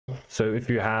So if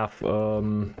you have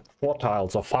 4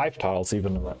 tiles or 5 tiles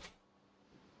even,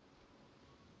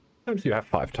 sometimes you have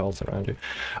 5 tiles around you.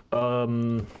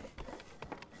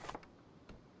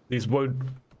 These won't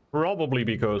probably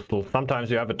be coastal. Sometimes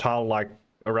you have a tile like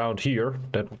around here.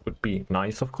 That would be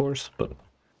nice, of course, but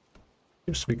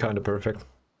seems to be kind of perfect.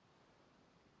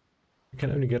 You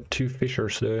can only get 2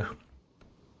 fishers though.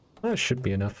 That should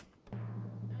be enough.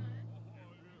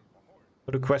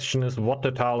 But the question is what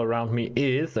the tile around me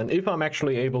is, and if I'm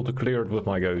actually able to clear it with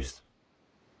my ghost.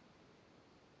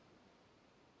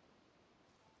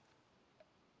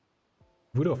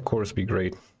 Would of course be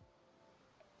great.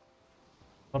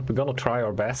 But we're gonna try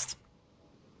our best.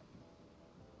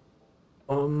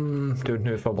 Don't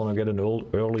know if I want to get an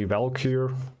early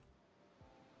Valkyr.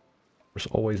 There's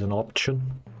always an option.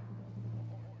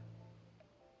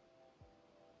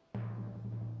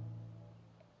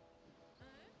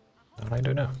 I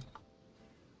don't know.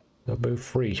 They're both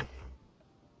free.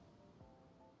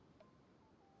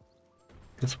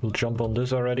 Guess we'll jump on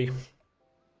this already.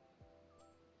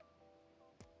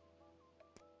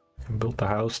 Can build the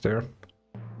house there.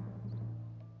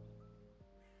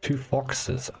 2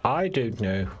 foxes. I don't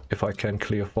know if I can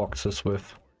clear foxes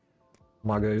with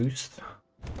my ghost.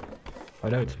 I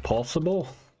know it's possible,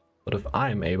 but if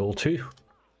I'm able to,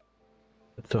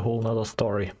 it's a whole nother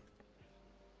story.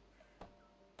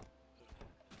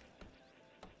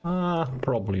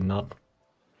 Probably not.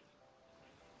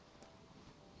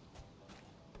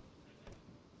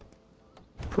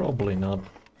 Probably not.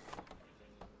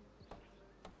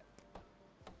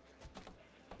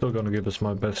 Still gonna give this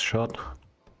my best shot.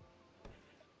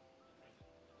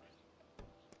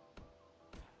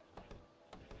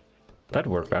 That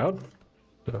worked out.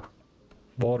 The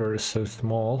water is so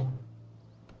small.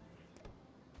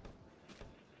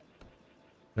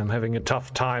 I'm having a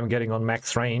tough time getting on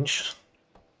max range.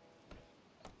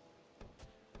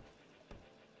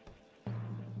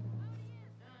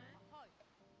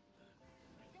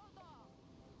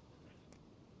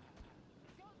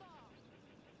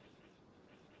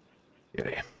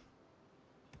 Okay.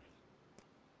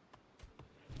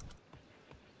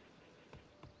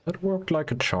 That worked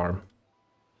like a charm.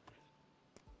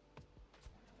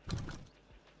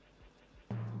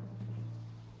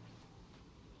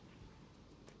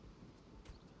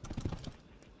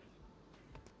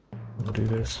 I'll do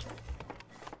this.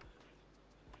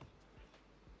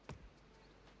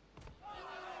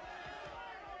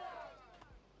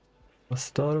 I'm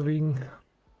starving.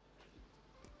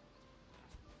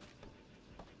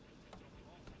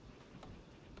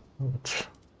 It's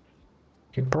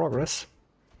making progress.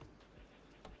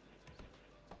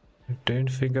 I don't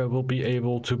think I will be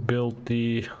able to build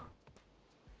the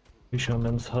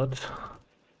fisherman's hut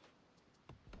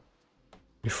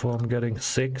before I'm getting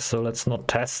sick, so let's not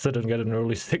test it and get an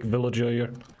early sick villager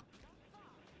here.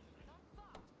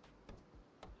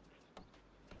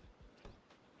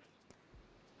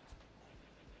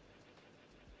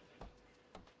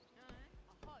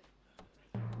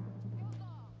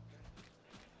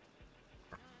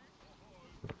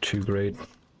 Too great.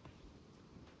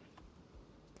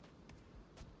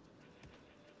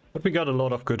 But we got a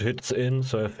lot of good hits in,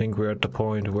 so I think we're at the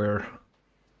point where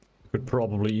we could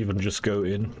probably even just go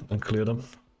in and clear them.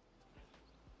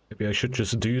 Maybe I should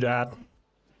just do that.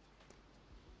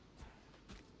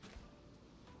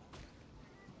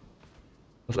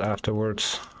 Because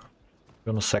afterwards, I'm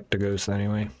gonna sack the ghost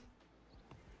anyway.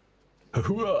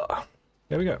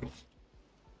 There we go.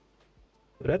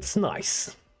 That's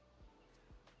nice.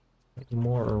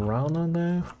 More around on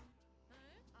there.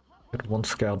 Get 1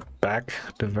 scout back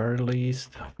at the very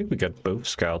least. I think we get both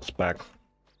scouts back.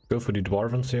 Go for the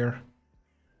Dwarvens here.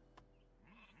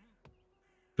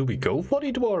 Do we go for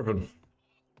the Dwarven?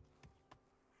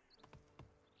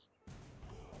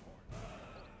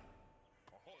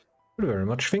 Could very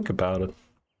much think about it.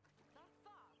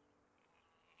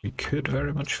 We could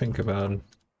very much think about it.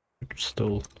 Could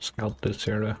still scout this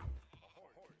area.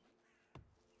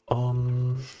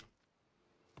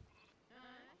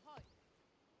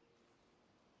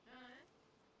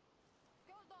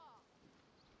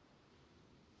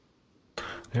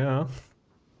 Yeah.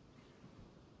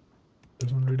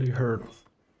 Doesn't really hurt.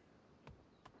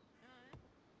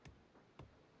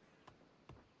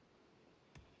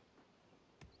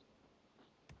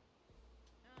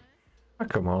 Ah,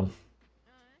 come on.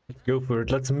 Let's go for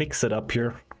it. Let's mix it up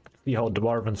here. See how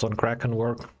Dwarvens on Kraken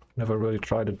work. Never really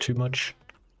tried it too much.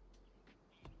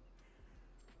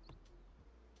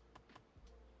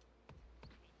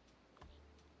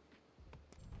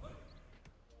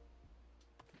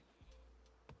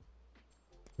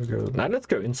 Now let's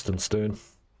go instant stone.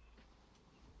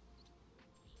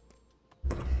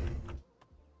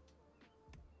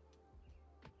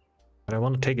 But I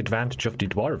want to take advantage of the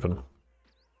Dwarven.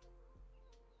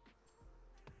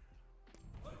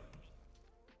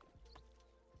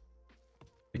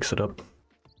 Fix it up.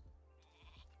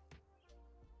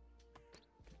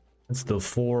 It's the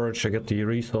forge, I get the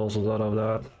resources out of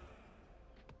that.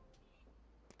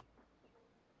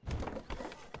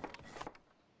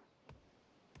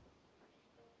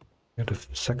 Get a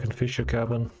second fisher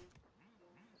cabin.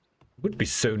 Would be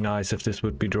so nice if this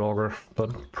would be Draugr,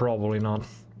 but probably not.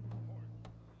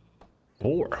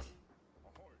 4.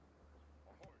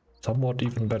 Somewhat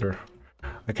even better.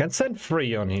 I can send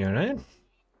 3 on here, eh?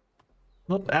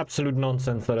 Not absolute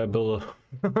nonsense that I build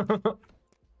a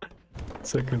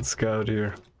second scout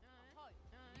here.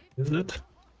 Is it?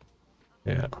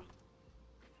 Yeah.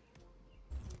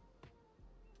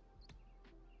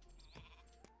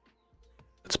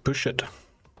 Let's push it.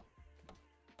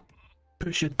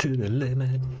 Push it to the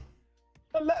limit.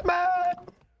 The limit!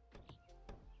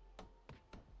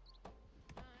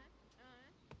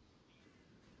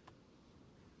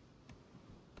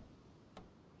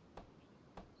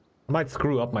 I might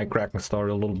screw up my Kraken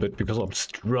story a little bit because I'm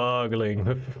struggling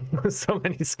with so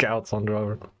many scouts on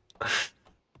Dwarven.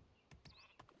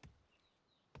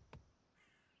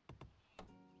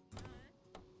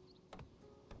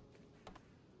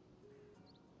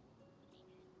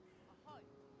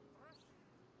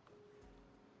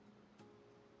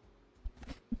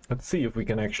 Let's see if we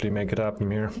can actually make it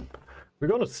happen here. We're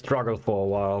gonna struggle for a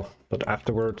while, but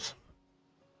afterwards,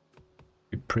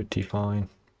 be pretty fine.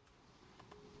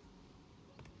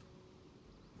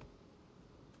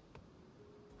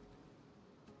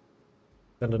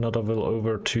 Send another will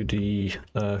over to the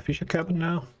fisher cabin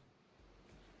now.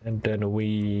 And then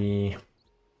the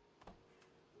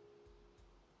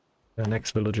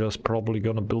next villager is probably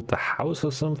gonna build the house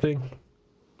or something.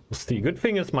 We'll see. Good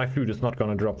thing is my food is not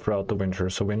gonna drop throughout the winter,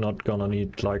 so we're not gonna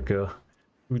need like a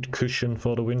food cushion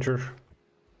for the winter.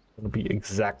 It's gonna be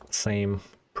exact same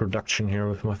production here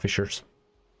with my fishers.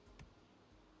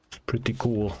 It's pretty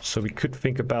cool. So we could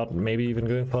think about maybe even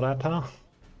going for that, huh?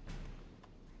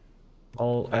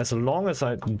 As long as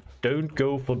I don't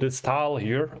go for this tile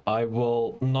here, I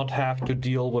will not have to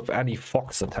deal with any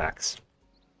fox attacks.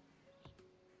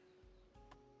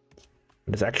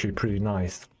 It's actually pretty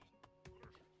nice.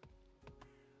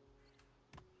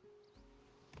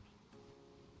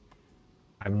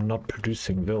 I'm not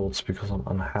producing builds because I'm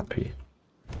unhappy.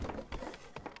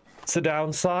 It's a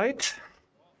downside.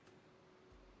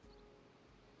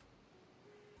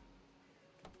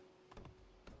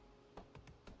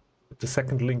 The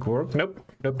second link work? Nope.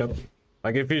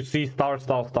 Like if you see star.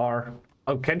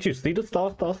 Oh, can't you see the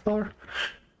star?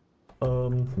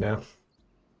 Yeah.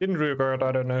 Didn't regret,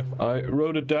 I don't know. I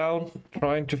wrote it down,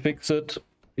 trying to fix it.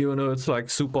 Even though it's like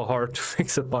super hard to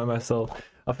fix it by myself.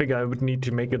 I think I would need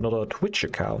to make another Twitch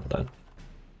account then.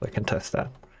 I can test that.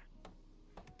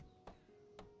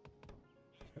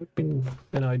 That would be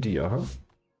an idea, huh?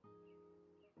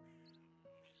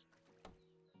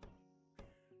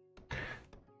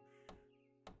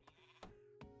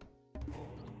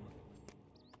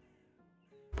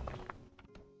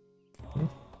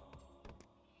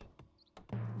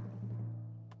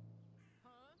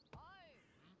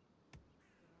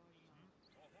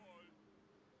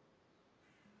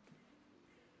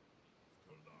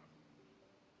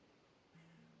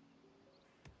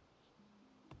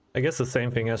 I guess the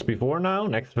same thing as before now.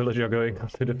 Next villager going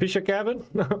to the fisher cabin.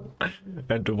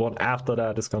 And the one after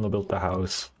that is gonna build the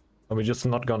house. And we're just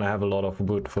not gonna have a lot of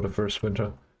wood for the first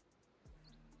winter.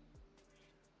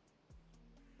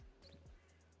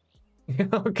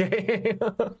 Okay.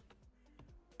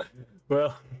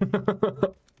 Well,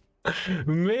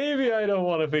 maybe I don't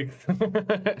want to fix.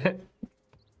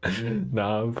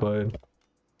 Nah, I'm fine.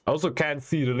 I also can't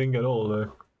see the link at all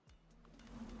though.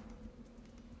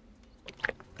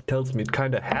 Tells me it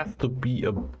kind of has to be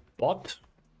a bot.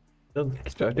 I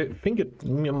think it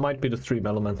might be the Stream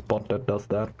Elements bot that does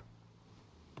that.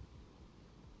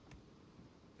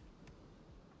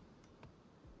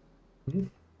 Hmm.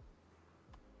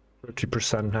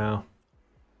 30% now.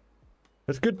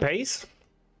 That's good pace.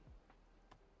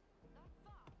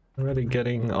 Already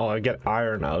getting... Oh, I get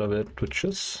iron out of it, which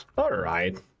is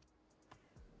alright.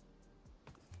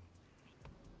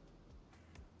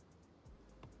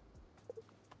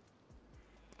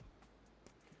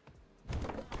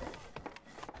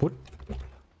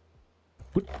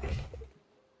 What?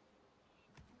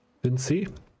 Didn't see.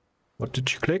 What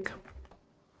did you click?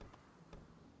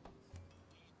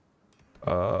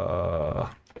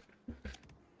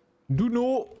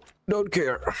 Don't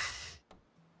care.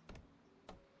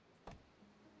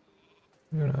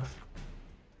 Good enough.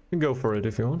 You can go for it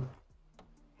if you want.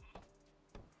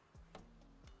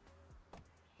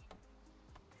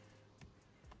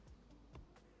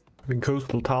 mean,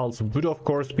 coastal tiles would of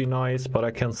course be nice, but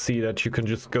I can see that you can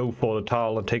just go for the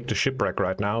tile and take the shipwreck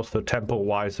right now, so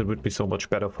tempo-wise it would be so much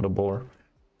better for the boar.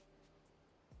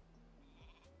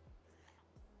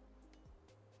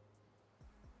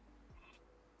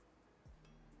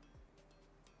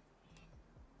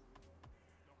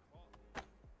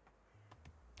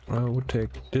 I would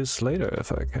take this later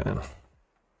if I can.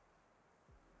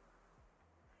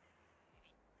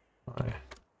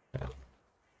 Yeah.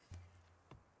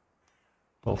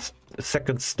 Well,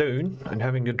 second stone and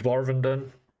having the Dwarven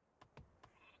done.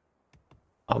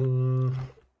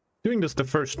 Doing this the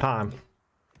first time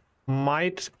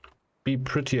might be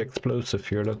pretty explosive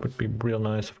here. That would be real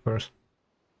nice, of course.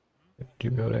 If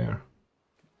you go there.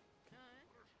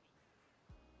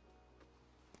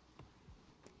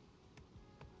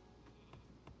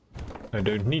 I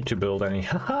don't need to build any.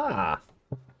 Haha!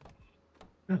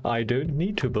 I don't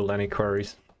need to build any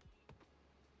quarries.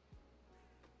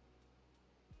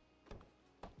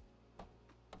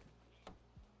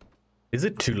 Is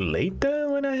it too late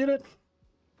though when I hit it?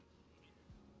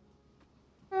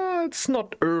 It's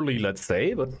not early, let's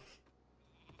say, but I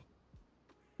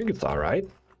think it's alright.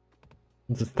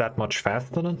 Is it that much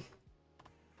faster then?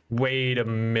 Wait a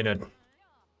minute.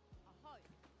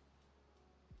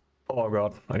 Oh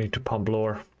god, I need to pump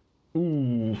lore.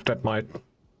 Ooh, that might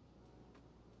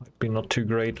be not too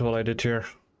great what I did here.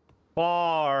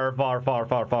 Far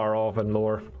off in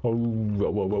lore. Oh,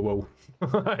 whoa.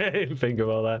 I didn't think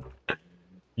about that.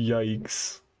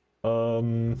 Yikes.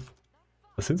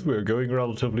 Since we're going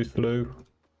relatively slow,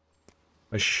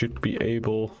 I should be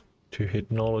able to hit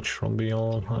knowledge from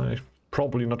beyond. I'm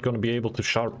probably not going to be able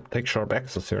to take sharp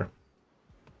access here.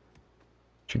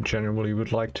 Which you generally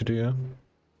would like to do.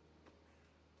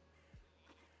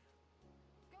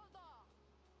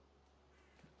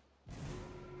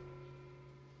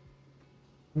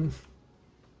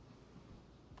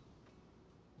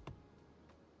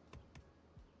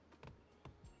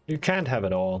 You can't have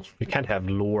it all. You can't have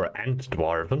lore and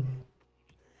Dwarven.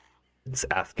 It's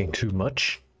asking too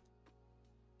much.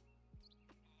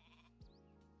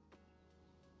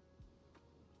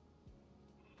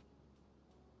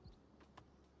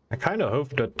 I kind of hope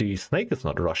that the snake is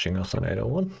not rushing us on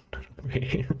 801.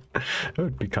 That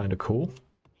would be kind of cool.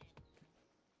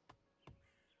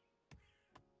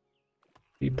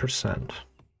 3%.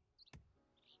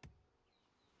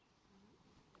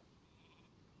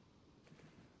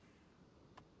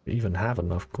 We even have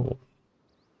enough gold.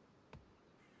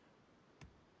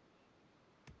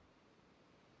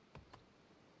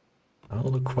 Now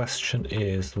the question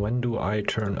is, when do I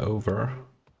turn over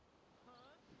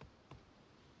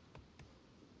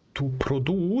to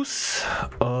produce?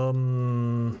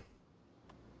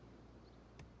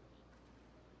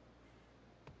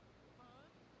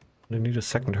 I need a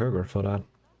second herger for that.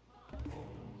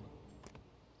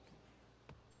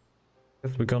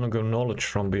 Guess we're gonna go knowledge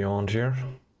from beyond here.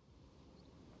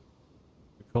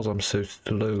 Because I'm so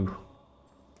slow.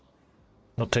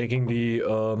 Not taking the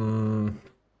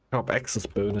top access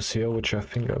bonus here, which I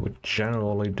think I would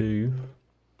generally do.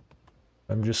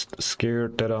 I'm just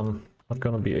scared that I'm not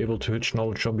gonna be able to hitch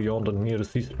knowledge from beyond and near the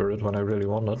sea spirit when I really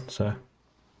want it, so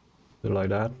do like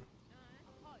that.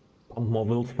 Pump more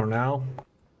builds for now.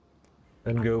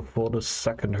 Then go for the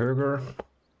second herger.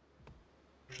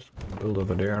 Just build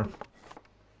over there.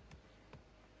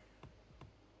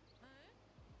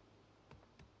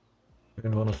 I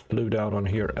didn't want to slow down on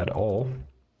here at all.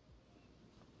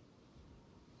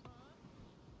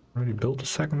 Already built the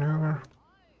second herger?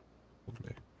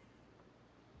 Okay.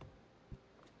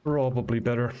 Probably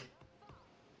better.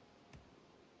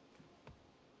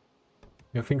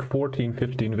 I think 14,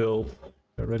 15 will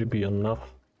already be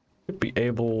enough. Should be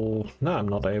able... No, I'm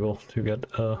not able to get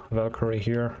a Valkyrie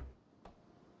here.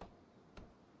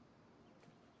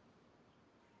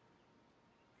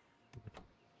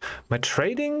 My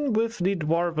trading with the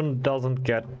Dwarven doesn't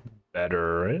get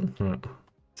better.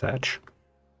 Satch.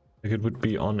 Like it would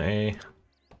be on an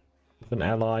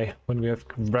ally. When we have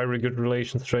very good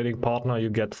relations trading partner, you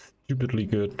get stupidly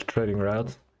good trading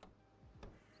routes.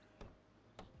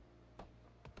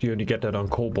 You only get that on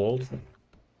kobolds.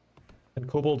 And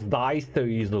kobolds die so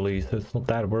easily, so it's not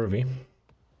that worthy.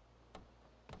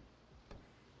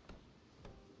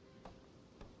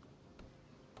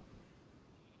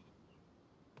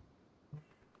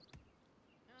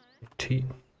 Tea.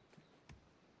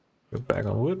 Go back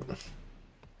on wood.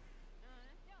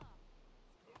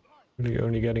 Really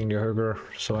only getting the herger,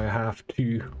 so I have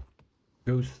 2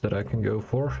 ghosts that I can go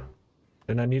for.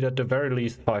 Then I need at the very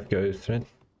least 5 ghosts, right?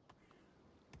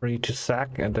 3 to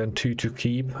sack and then 2 to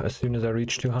keep as soon as I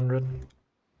reach 200.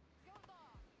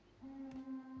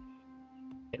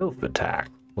 Elf attack.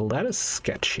 Well, that is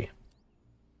sketchy.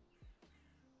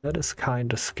 That is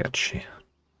kinda sketchy.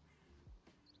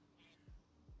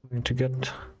 Going to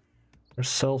get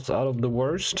ourselves out of the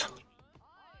worst.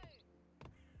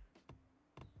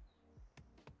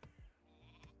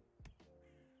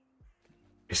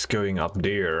 He's going up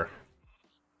there.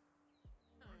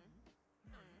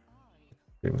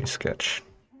 Give me sketch.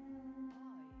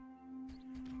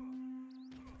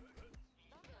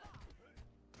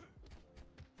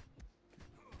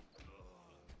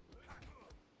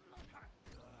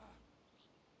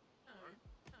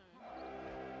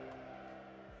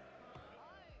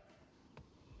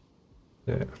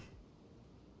 Yeah.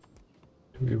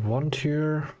 Do we want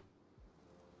here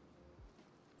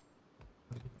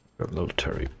a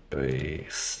military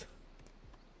base?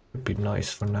 Would be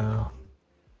nice for now.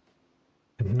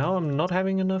 And now I'm not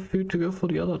having enough food to go for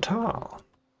the other tile.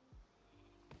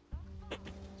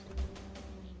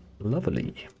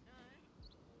 Lovely.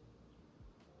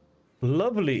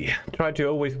 Lovely. Try to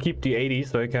always keep the 80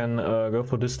 so I can go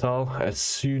for this tile as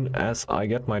soon as I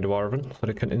get my Dwarven, so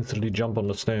they can instantly jump on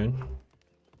the stone.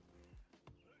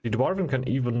 The Dwarven can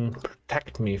even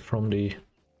protect me from the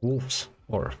wolves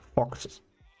or foxes.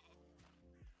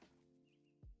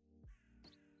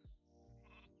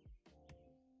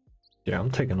 Yeah,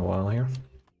 I'm taking a while here.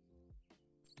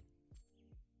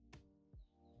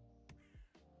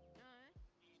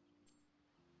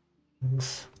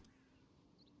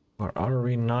 Or are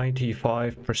we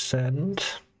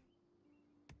 95%?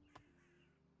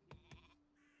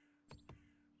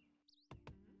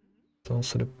 That's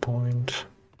also the point.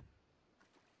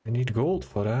 I need gold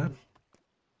for that.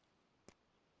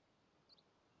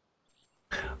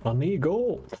 I need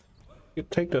gold. You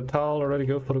take the tile already,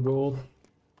 go for the gold.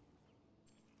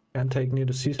 Can't take near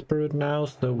the sea spirit now,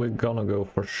 so we're gonna go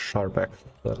for sharp axes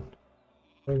then.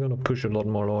 We're gonna push a lot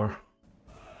more lore.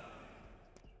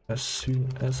 As soon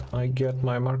as I get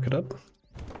my market up.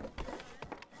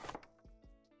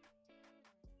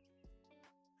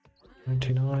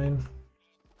 $99.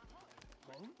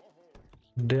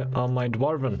 There are my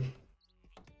Dwarven.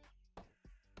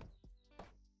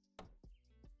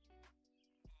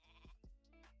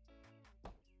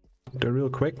 They're real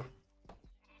quick.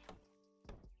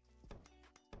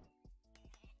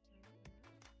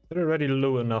 They're already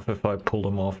low enough if I pull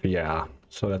them off. Yeah,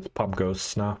 so that's pump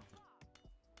ghosts now.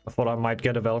 I thought I might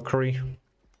get a Valkyrie.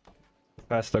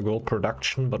 Faster gold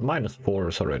production, but -4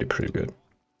 is already pretty good.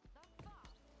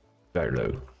 Very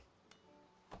low.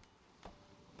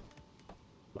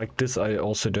 Like this, I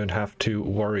also don't have to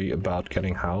worry about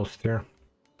getting housed here.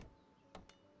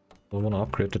 I want to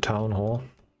upgrade the town hall.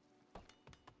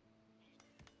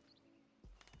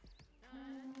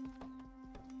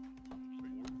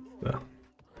 Yeah.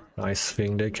 Nice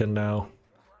thing, they can now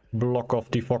block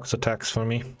off the fox attacks for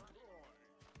me.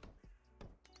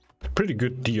 Pretty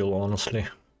good deal, honestly.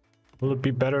 Will it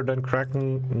be better than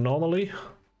Kraken normally?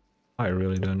 I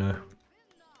really don't know.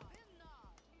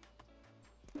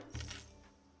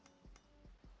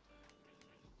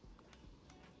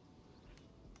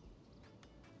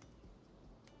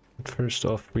 First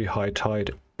off, we high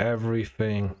tide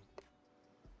everything.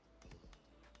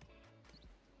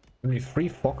 Only 3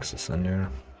 foxes in there.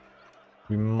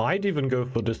 We might even go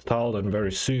for this tile then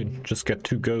very soon. Just get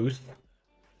 2 ghosts.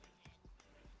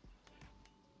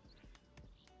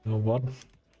 You know what?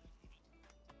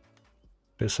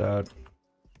 This out.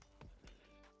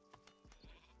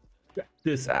 Get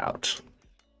this out.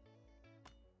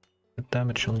 The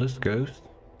damage on this ghost.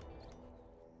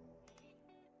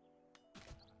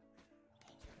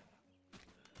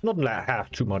 Not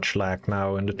have too much lag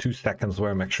now in the 2 seconds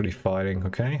where I'm actually fighting,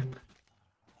 okay?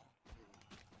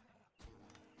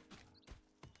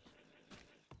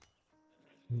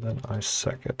 And then I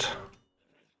sack it.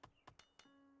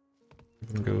 You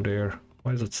can go there.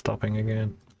 Why is it stopping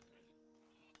again?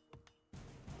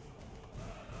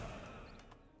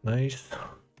 Nice.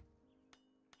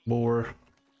 More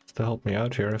to help me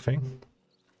out here, I think.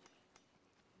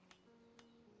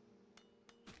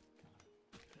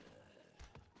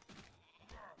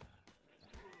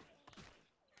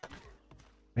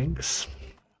 Thanks.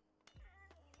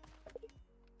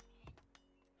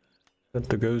 Let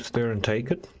the ghost there and take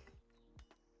it.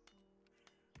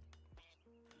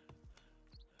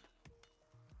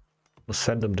 I'll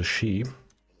send them the sheep.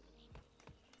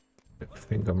 I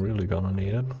think I'm really gonna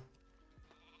need it.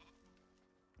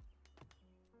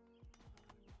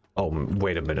 Oh,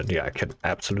 wait a minute. Yeah, I can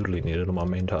absolutely need it on my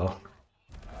main tile.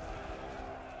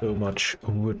 So much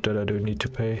wood that I don't need to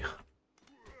pay.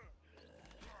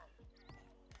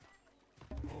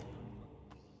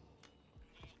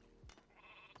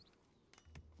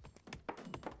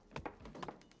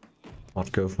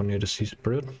 not go for near the sea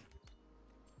spirit.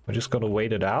 I just gotta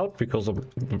wait it out because I'm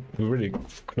really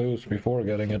close before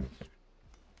getting it.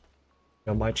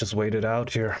 I might just wait it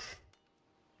out here.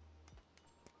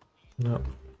 No.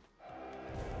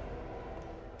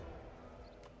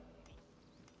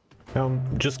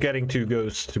 I'm just getting 2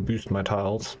 ghosts to boost my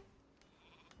tiles.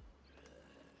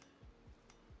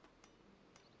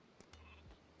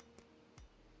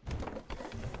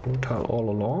 Tile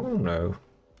all along? No.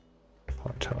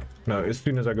 5 tile. No, as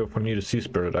soon as I go for near the sea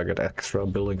spirit, I get extra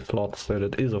building slots, so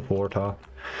that is a 4 tile.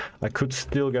 I could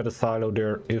still get a silo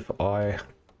there if I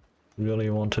really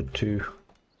wanted to.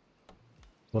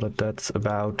 What that's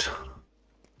about.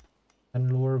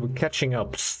 And lure, we're catching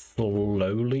up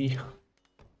slowly.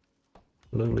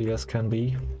 Slowly as can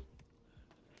be.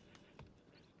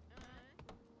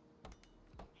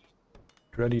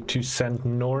 Ready to send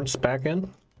Norns back in.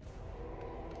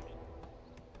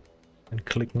 And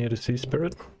click near the sea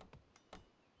spirit.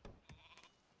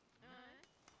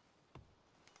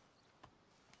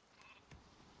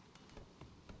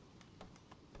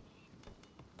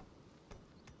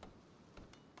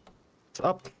 It's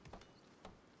up.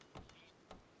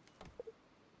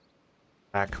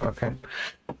 Back, okay.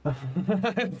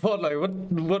 I thought like,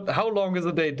 how long is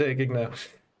a day taking now?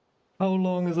 How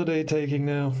long is a day taking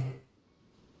now?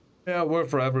 Yeah, work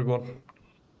for everyone.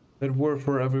 It worked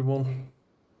for everyone.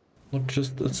 Not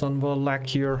just a Sunval lag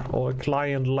here or a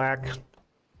client lag.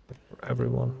 For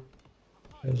everyone.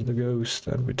 There's the ghost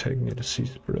and we're taking it to sea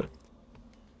spirit.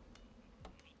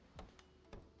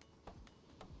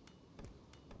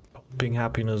 Pumping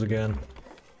happiness again.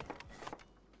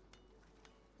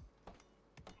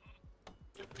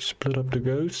 We split up the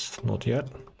ghost, not yet.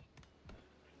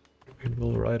 We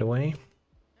will right away.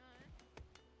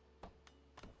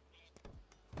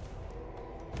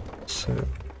 So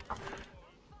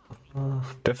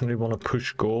definitely want to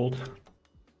push gold.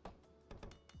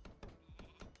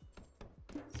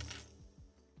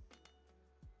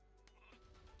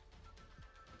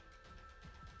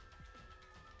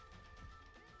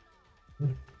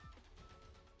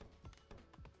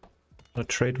 A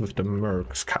trade with the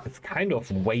mercs. It's kind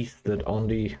of wasted on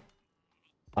the.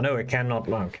 I know I cannot.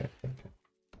 Okay.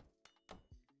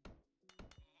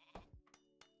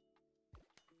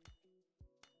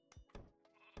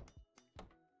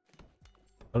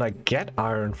 Well, I get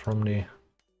iron from the.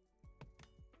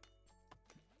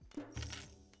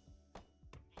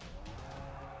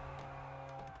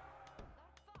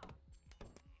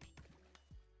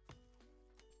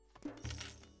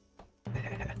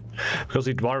 Because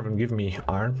the Dwarven give me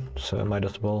iron, so I might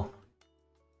as well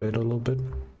wait a little bit.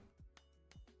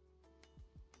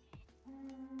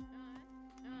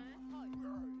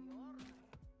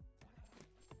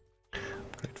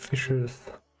 Great fishers.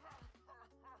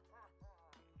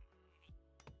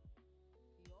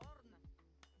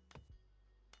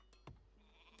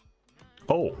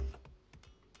 Oh!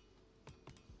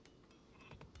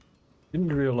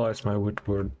 Didn't realize my wood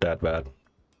were that bad.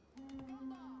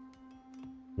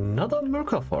 Another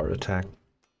Murkafar attack.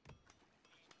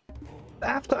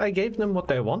 After I gave them what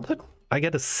they wanted, I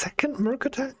get a second Merc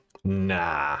attack?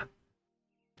 Nah.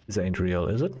 This ain't real,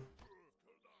 is it?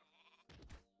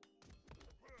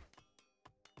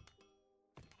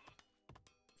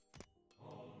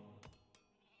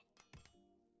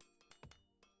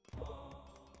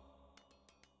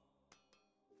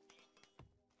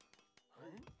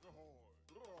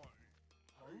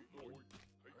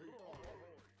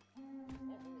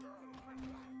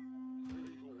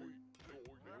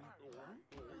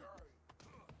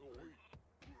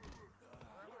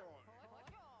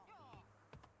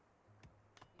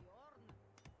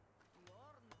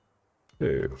 So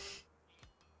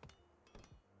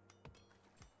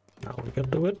now we can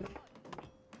do it.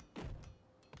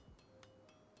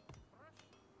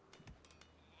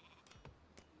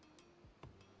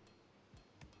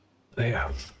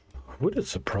 Yeah, wood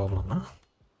is a problem,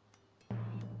 huh?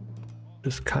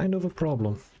 It's kind of a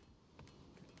problem.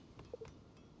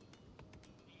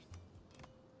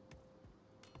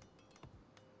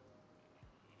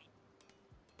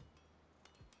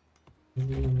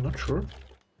 Not sure.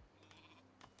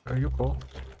 You call.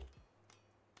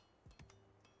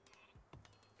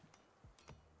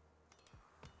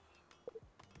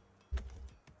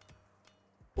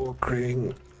 We're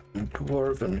creating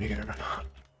Dwarven here.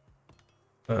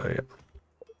 Yeah.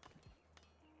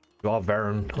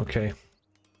 Dwarven, okay.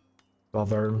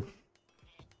 Dwarven.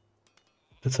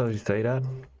 That's how you say that,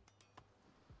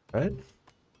 right?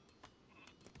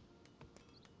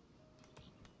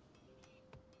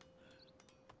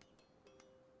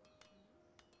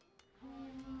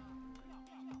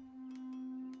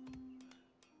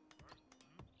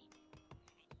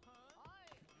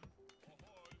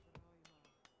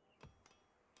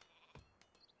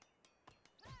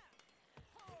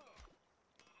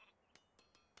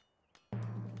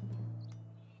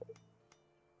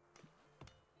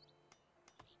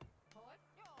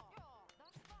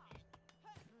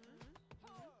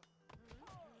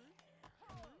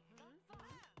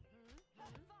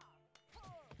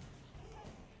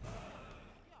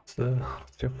 So,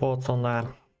 what's your thoughts on that?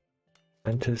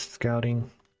 Dentist scouting.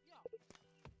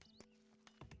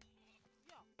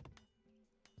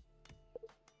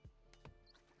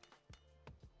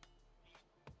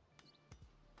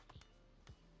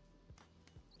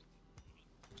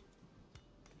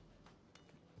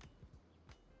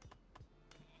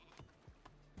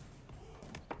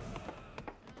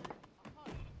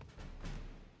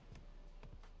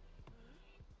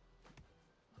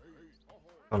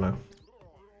 Oh no.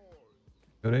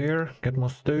 Go there, get more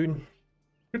stone.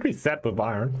 Should be set with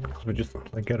iron, because we just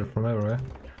like get it from everywhere.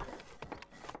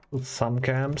 With some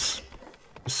camps,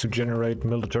 just to generate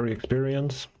military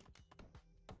experience.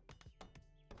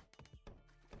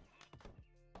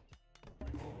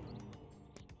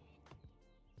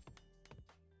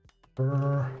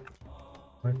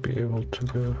 Might be able to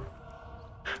go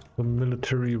for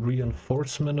military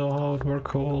reinforcement, or how it were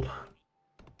called.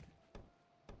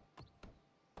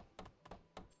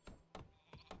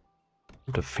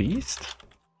 The feast?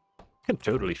 I can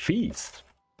totally feast.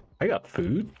 I got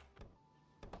food.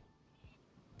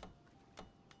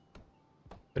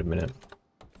 Wait a minute.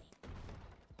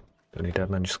 Don't need that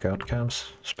many scout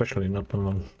camps, especially not when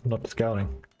I'm not scouting.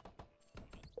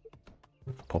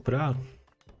 Let's pop it out.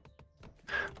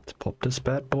 Let's pop this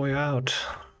bad boy out.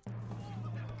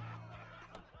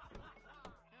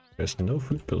 There's no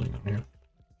food building in here.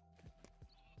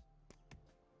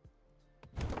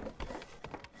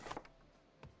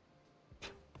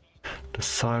 The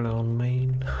silo on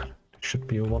main. There should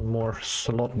be one more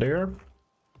slot there.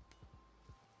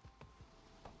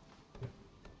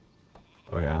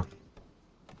 Oh yeah.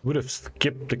 Would have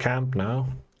skipped the camp now.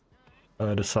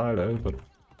 The silo, but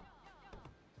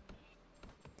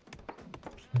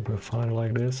we're fine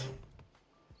like this.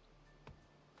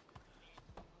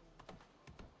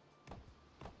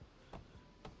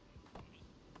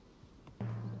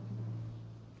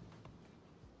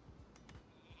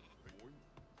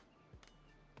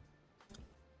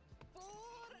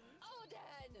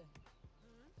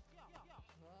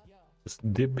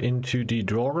 Just dip into the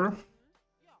drawer.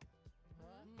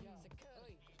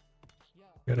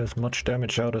 Get as much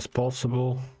damage out as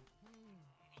possible.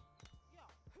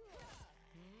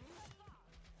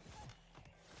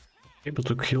 Able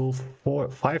to kill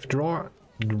 5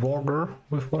 Dwarven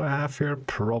with what I have here?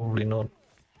 Probably not.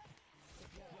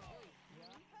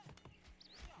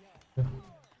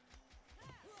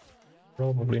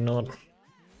 Probably not.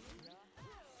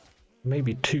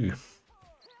 Maybe 2.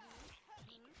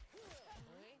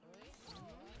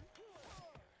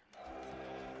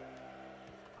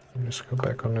 Just go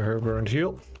back on the herber and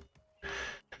heal.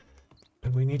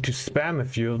 And we need to spam a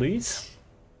few of these,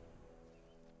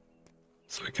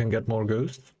 so we can get more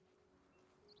ghosts.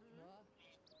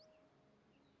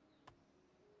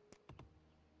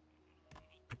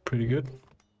 Pretty good.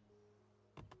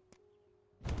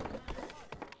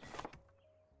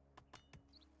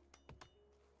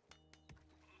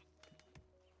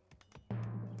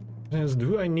 Yes,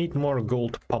 do I need more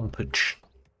gold pumpage?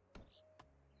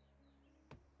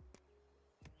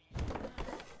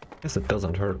 Guess it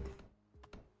doesn't hurt.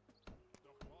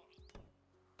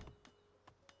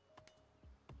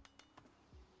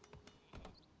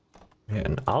 Yeah,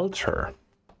 an altar.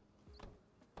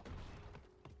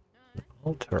 An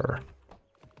altar.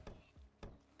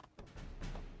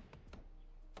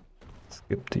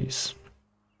 Skip these.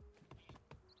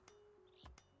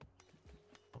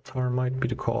 Altar might be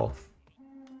the call.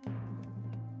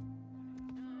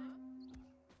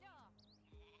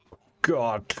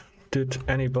 God. Did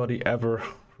anybody ever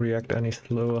react any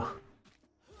slower?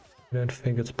 I don't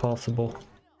think it's possible.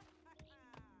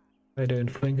 I don't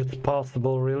think it's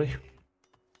possible, really.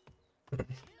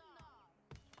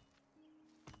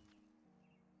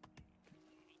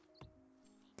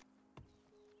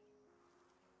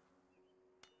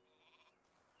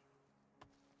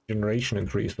 Generation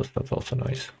increases, that's also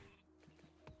nice.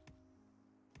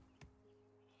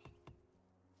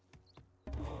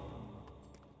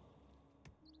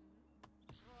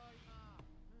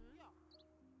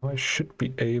 I should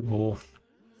be able.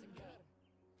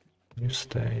 You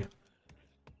stay.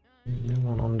 New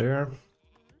one on there.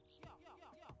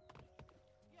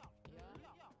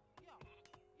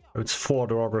 Oh, it's 4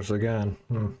 Dwarves again.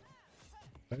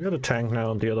 I got a tank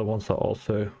now, and the other ones are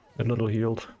also a little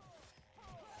healed.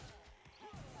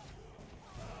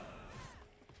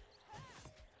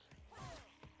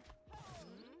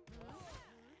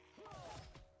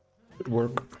 Good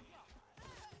work.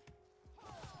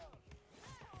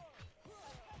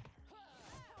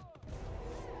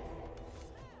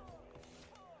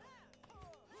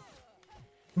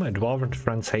 My Dwarven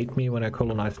friends hate me when I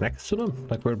colonize next to them.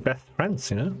 Like, we're best friends,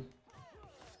 you know?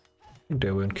 They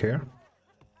won't care.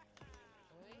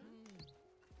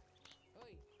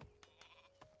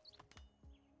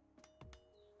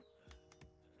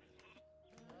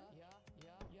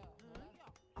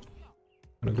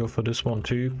 Gonna go for this one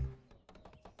too.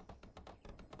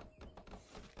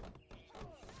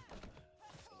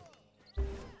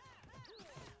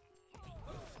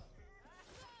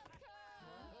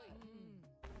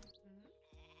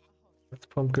 Let's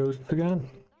pump ghosts again.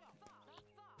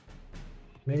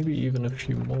 Maybe even a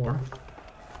few more.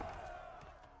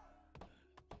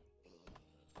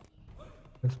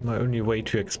 That's my only way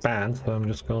to expand, so I'm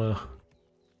just gonna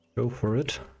go for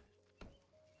it.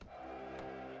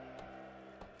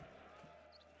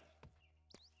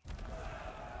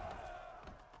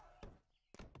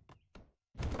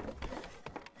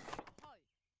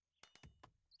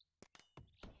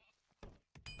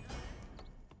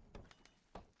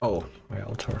 Oh, my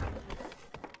altar.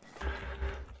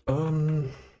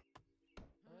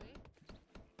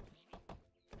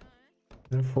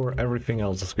 Therefore, everything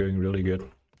else is going really good.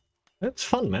 It's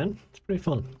fun, man. It's pretty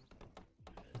fun.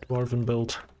 Dwarven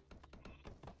build.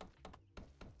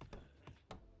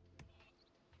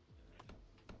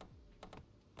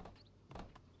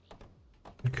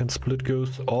 I can split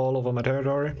ghosts all over my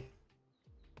territory.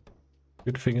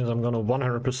 Good thing is I'm gonna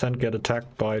 100% get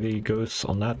attacked by the ghosts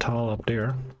on that tile up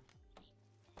there.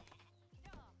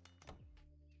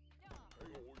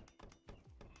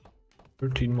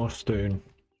 $13 more stone.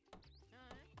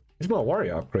 Is my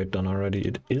warrior upgrade done already?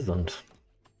 It isn't.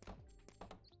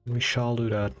 We shall do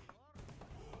that.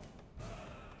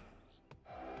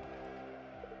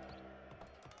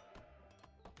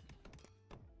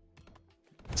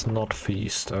 It's not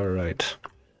feast, alright.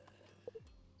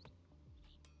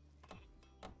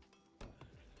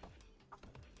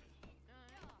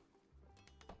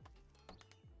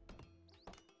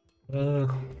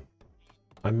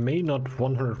 I may not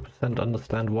 100%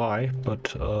 understand why,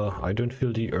 but I don't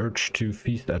feel the urge to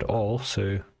feast at all,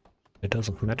 so it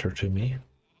doesn't matter to me.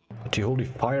 But the Holy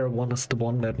Fire one is the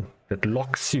one that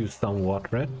locks you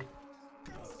somewhat, right?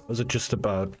 Was it just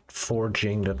about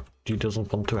forging that he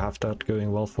doesn't want to have that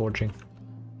going while forging?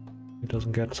 He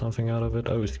doesn't get something out of it?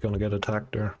 Oh, he's gonna get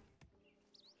attacked there.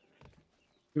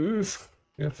 Oof.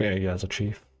 Yeah, he has a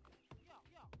chief.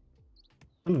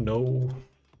 Oh, no.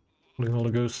 Pulling all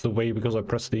the ghosts away because I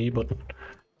pressed the E button.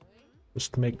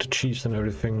 Just make the chiefs and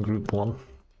everything group 1.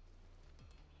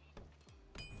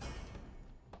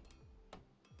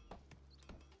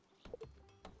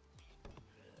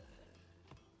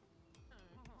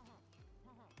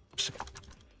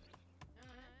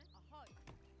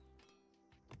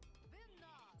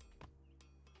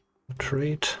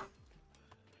 Trade.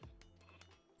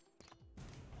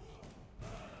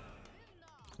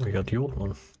 We got the old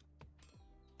one.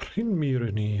 Primire.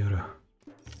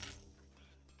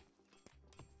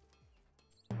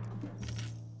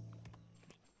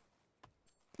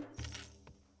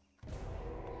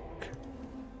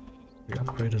 The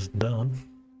upgrade is done.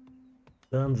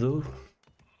 Done though.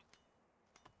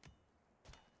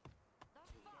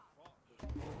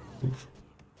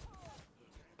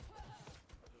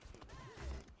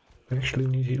 Actually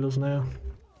need healers now.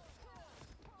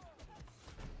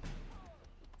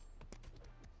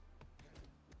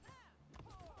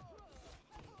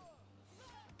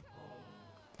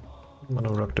 I'm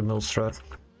gonna rock the mill strat.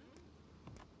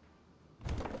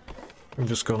 I'm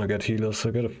just gonna get healers.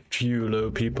 I got a few low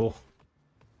people.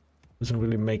 Doesn't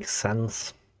really make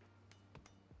sense.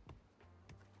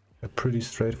 They're pretty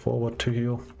straightforward to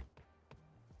heal.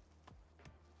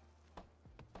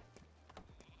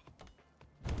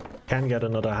 Can get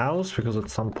another house because at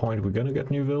some point we're gonna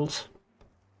get new vills.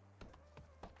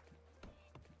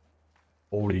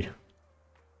 Holy.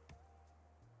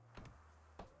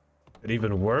 Is it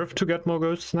even worth to get more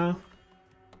ghosts now?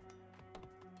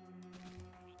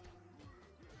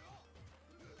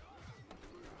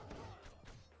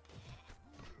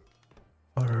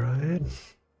 Alright.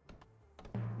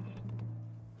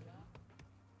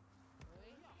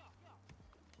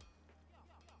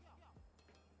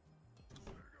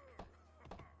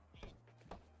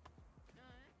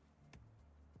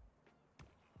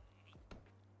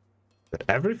 But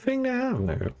everything they have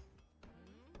now?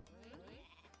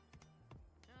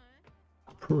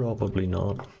 Probably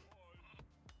not.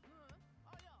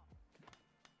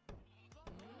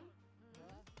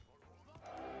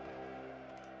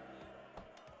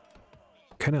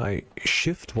 Can I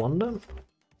shift one then?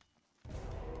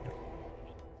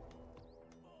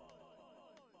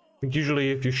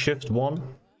 Usually if you shift one,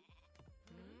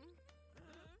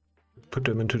 put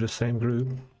them into the same group.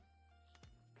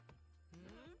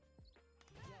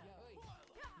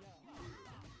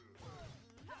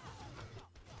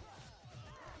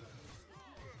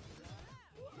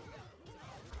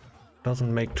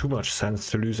 Doesn't make too much sense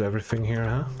to lose everything here,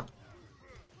 huh?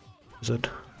 Is it?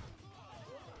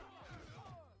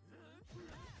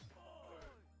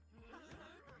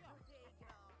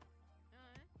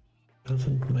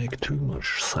 Doesn't make too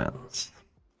much sense.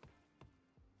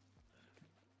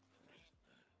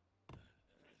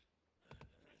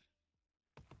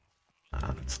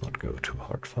 Let's not go too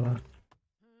hard for that.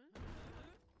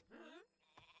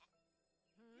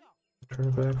 Turn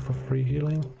back for free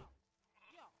healing.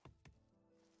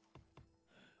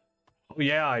 Oh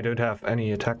yeah, I don't have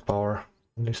any attack power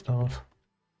in these towns.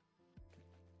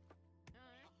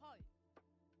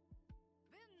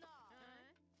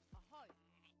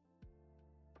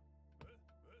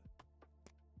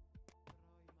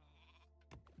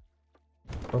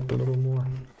 Up a little more.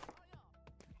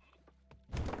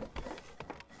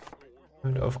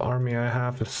 Kind of army I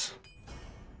have is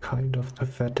kind of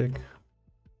pathetic.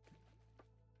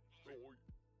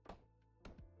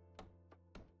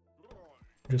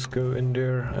 Just go in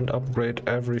there and upgrade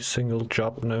every single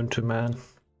job known to man.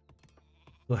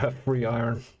 We'll have free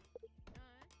iron.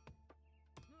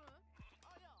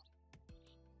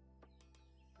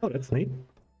 Oh, that's neat.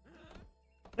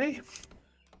 Hey.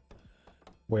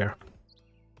 Where?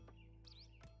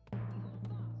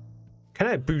 Can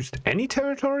I boost any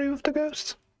territory with the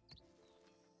ghosts?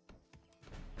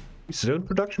 Zone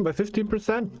production by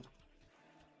 15%.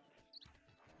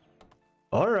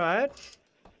 Alright.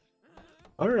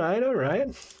 Alright,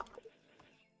 alright.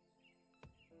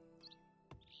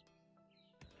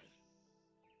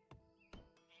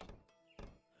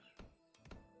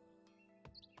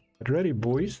 Get ready,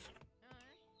 boys.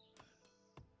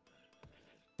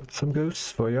 Got some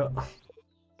ghosts for ya.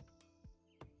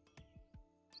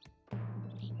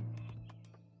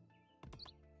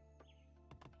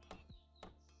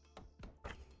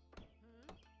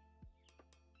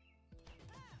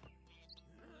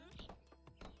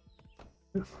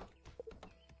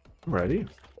 Ready?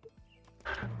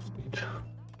 Sweet.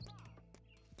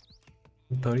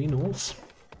 Dorinos.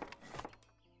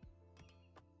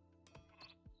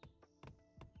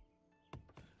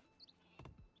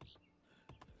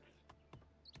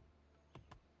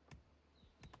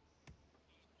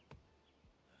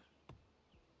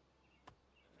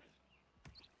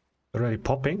 Already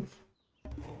popping.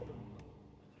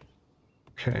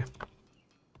 Okay.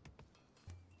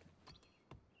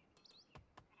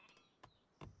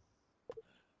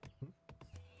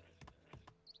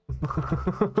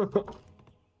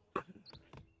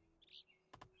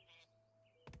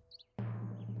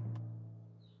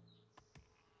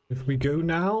 If we go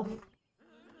now,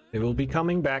 they will be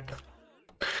coming back.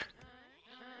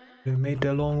 They made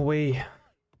their long way.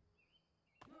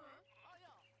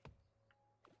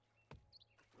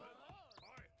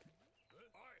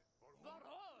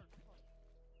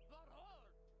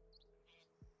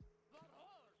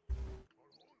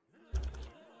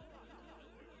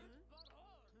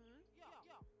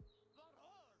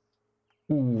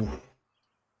 Ooh.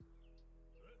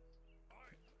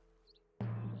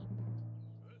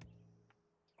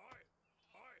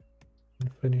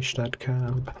 Finish that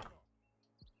camp.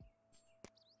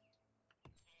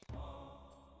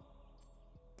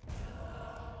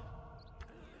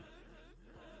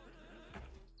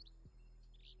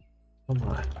 Come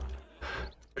on.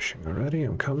 Pushing already,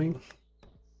 I'm coming.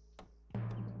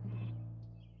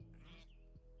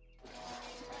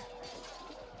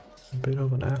 A bit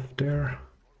of an F there.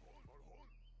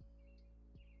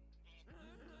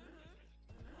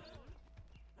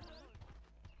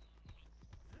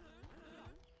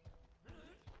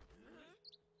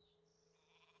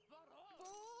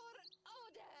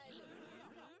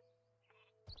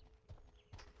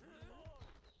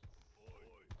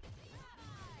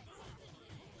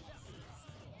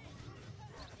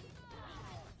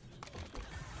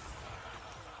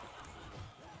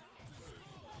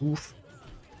 Oof.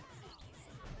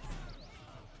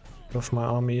 If my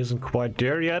army isn't quite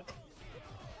there yet.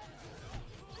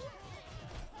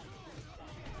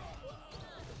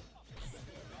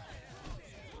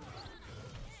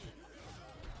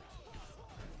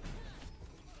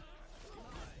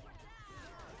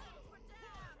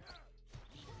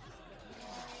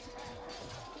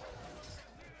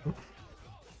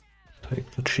 Take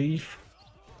the chief.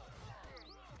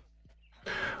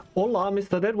 Hola,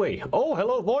 Mr. Deadway. Oh,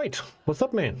 hello, Void. What's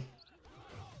up, man?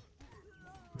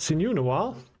 Seen you in a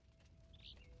while.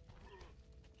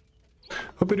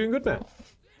 Hope you're doing good, man.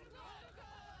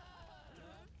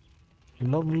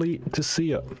 Lovely to see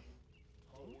ya.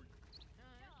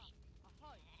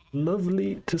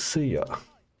 Lovely to see ya.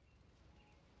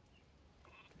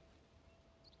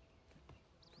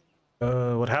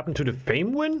 What happened to the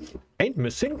fame win? Ain't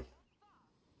missing.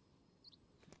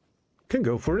 Can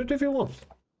go for it if you want.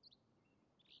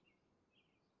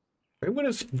 Penguin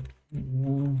is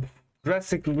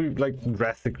drastically,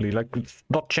 like it's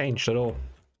not changed at all.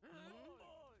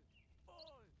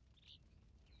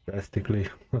 Drastically,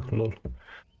 lol.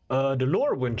 The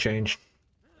lore wouldn't change.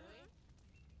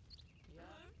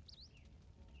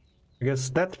 I guess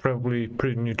that's probably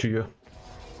pretty new to you.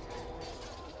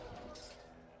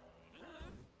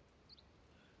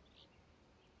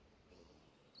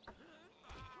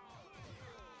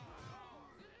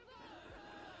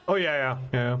 Oh yeah.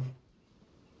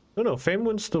 No,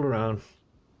 Famewind's still around.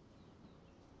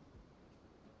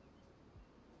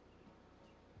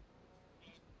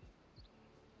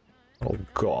 Oh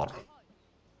god.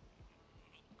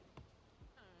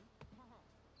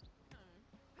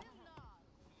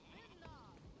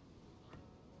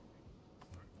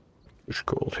 Push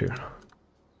gold here.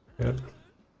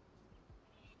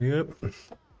 Yep.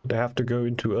 They have to go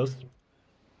into us.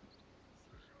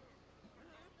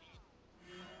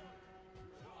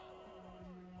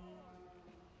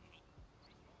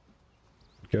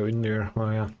 Go in there, oh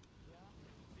yeah.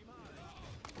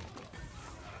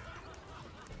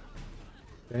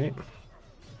 Okay.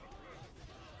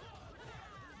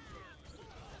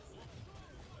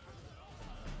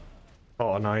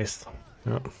 Oh, nice.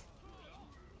 Yeah.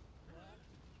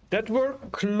 That were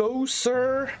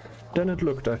closer than it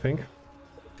looked, I think.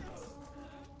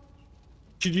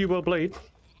 GG, well played.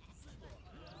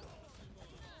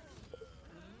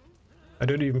 I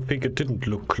don't even think it didn't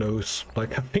look close.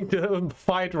 Like, I think the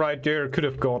fight right there could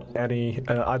have gone any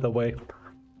either way.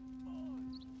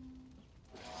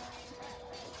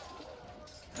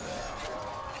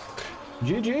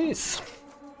 GG's.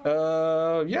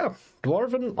 Yeah,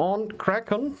 Dwarven on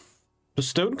Kraken. The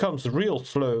stone comes real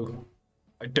slow.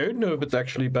 I don't know if it's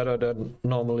actually better than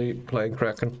normally playing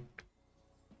Kraken.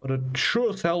 But it sure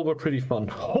as hell were pretty fun.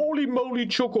 Holy moly,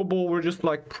 Chocobo, we're just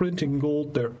like printing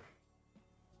gold there.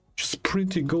 Just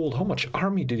printing gold. How much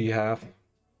army did he have?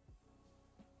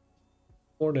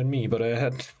 More than me, but I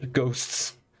had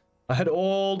ghosts. I had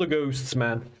all the ghosts,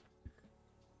 man.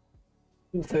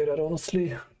 Didn't say that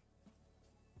honestly.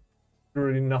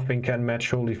 Really nothing can match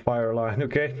Holy Fire line,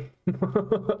 okay?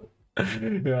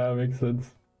 Yeah, makes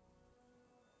sense.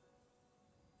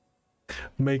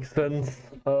 Makes sense.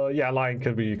 Yeah, line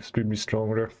can be extremely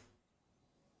stronger.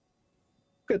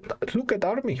 Look at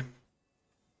army.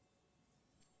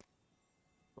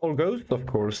 All ghosts, of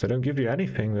course. They don't give you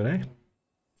anything, do they?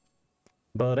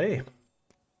 But hey,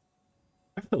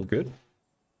 I feel good.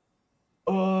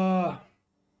 I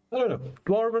don't know.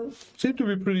 Dwarven seemed to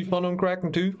be pretty fun on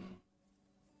Kraken too.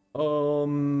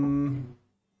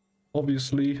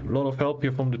 Obviously, a lot of help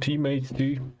here from the teammates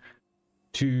too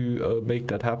to make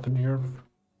that happen here.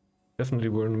 Definitely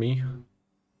weren't me.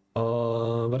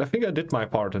 But I think I did my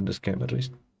part in this game at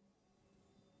least.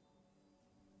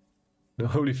 The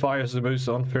Holy Fire is the most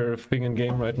unfair thing in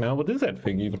game right now. What is that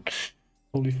thing even?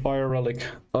 Holy Fire Relic.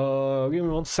 Give me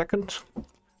 1 second.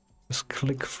 Just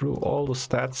click through all the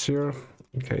stats here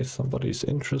in case somebody's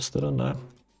interested in that.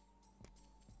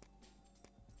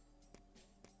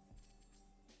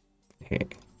 Hey,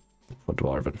 for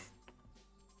Dwarven.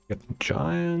 Get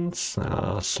giants.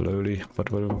 Slowly, but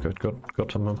we got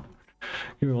them.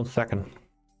 Give me 1 second.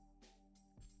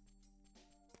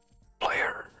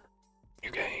 Player.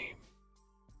 New game.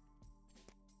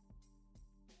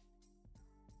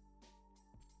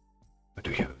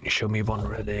 Do you show me 1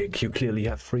 relic? You clearly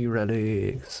have 3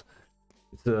 relics.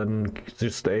 It's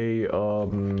just a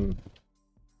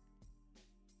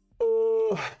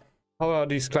how are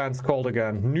these clans called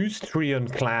again? Neustrian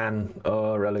clan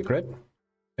relic, right?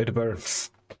 It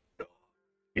burns.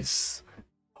 It's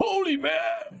holy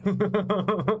man.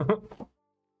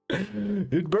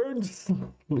 It burns.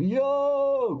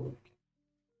 Yo.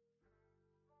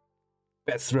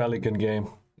 Best relic in game.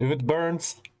 If it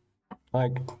burns,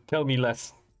 like, tell me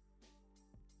less.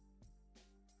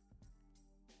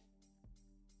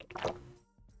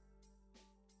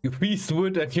 You feast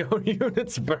wood and your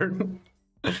units burn.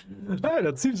 Ah,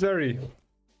 that seems very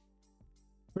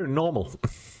normal.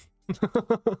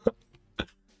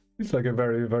 It's like a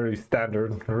very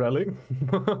standard relic.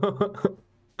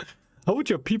 How would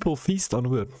your people feast on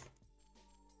wood?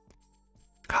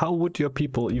 How would your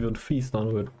people even feast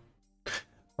on wood?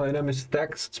 My name is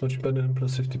stacks, it's much better than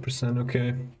plus 50%,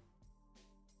 okay.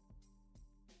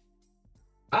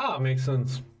 Ah, makes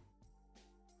sense.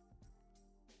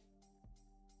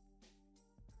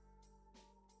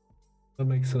 That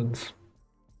makes sense.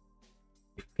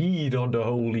 Feed on the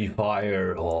holy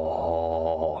fire.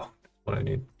 Oh, that's what I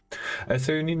need.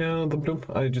 So you need now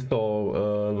I just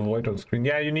saw the void on screen.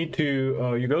 Yeah, you need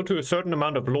to you go to a certain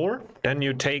amount of lore, then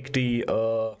you take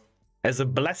the as a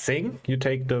blessing, you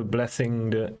take the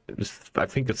blessing, I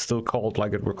think it's still called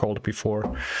like it were called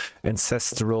before,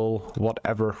 ancestral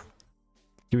whatever.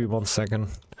 Give me 1 second.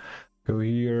 Go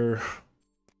here,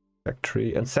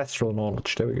 factory, ancestral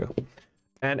knowledge, there we go.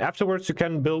 And afterwards you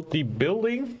can build the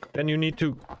building. Then you need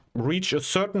to reach a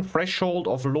certain threshold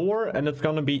of lore, and it's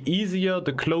gonna be easier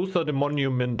the closer the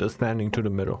monument is standing to the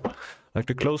middle. Like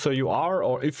the closer you are,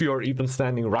 or if you're even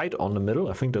standing right on the middle,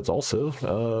 I think that's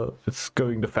also it's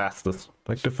going the fastest.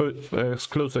 Like the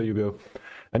closer you go.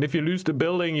 And if you lose the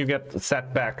building, you get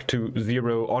set back to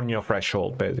 0 on your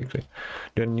threshold, basically.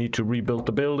 Then you need to rebuild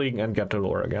the building and get the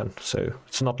lore again. So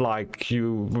it's not like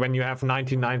when you have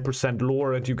 99%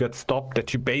 lore and you get stopped,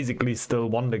 that you basically still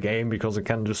won the game because you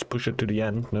can just push it to the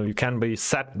end. No, you can be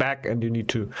set back and you need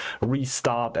to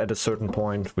restart at a certain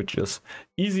point, which is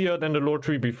easier than the lore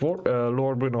tree before,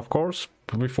 lore win, of course,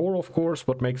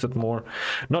 but makes it more,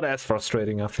 not as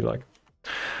frustrating, I feel like.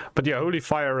 But yeah, Holy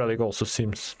Fire Relic also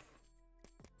seems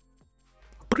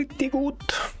pretty good.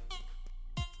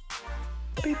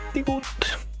 Pretty good.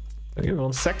 Give me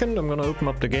 1 second, I'm gonna open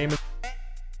up the game.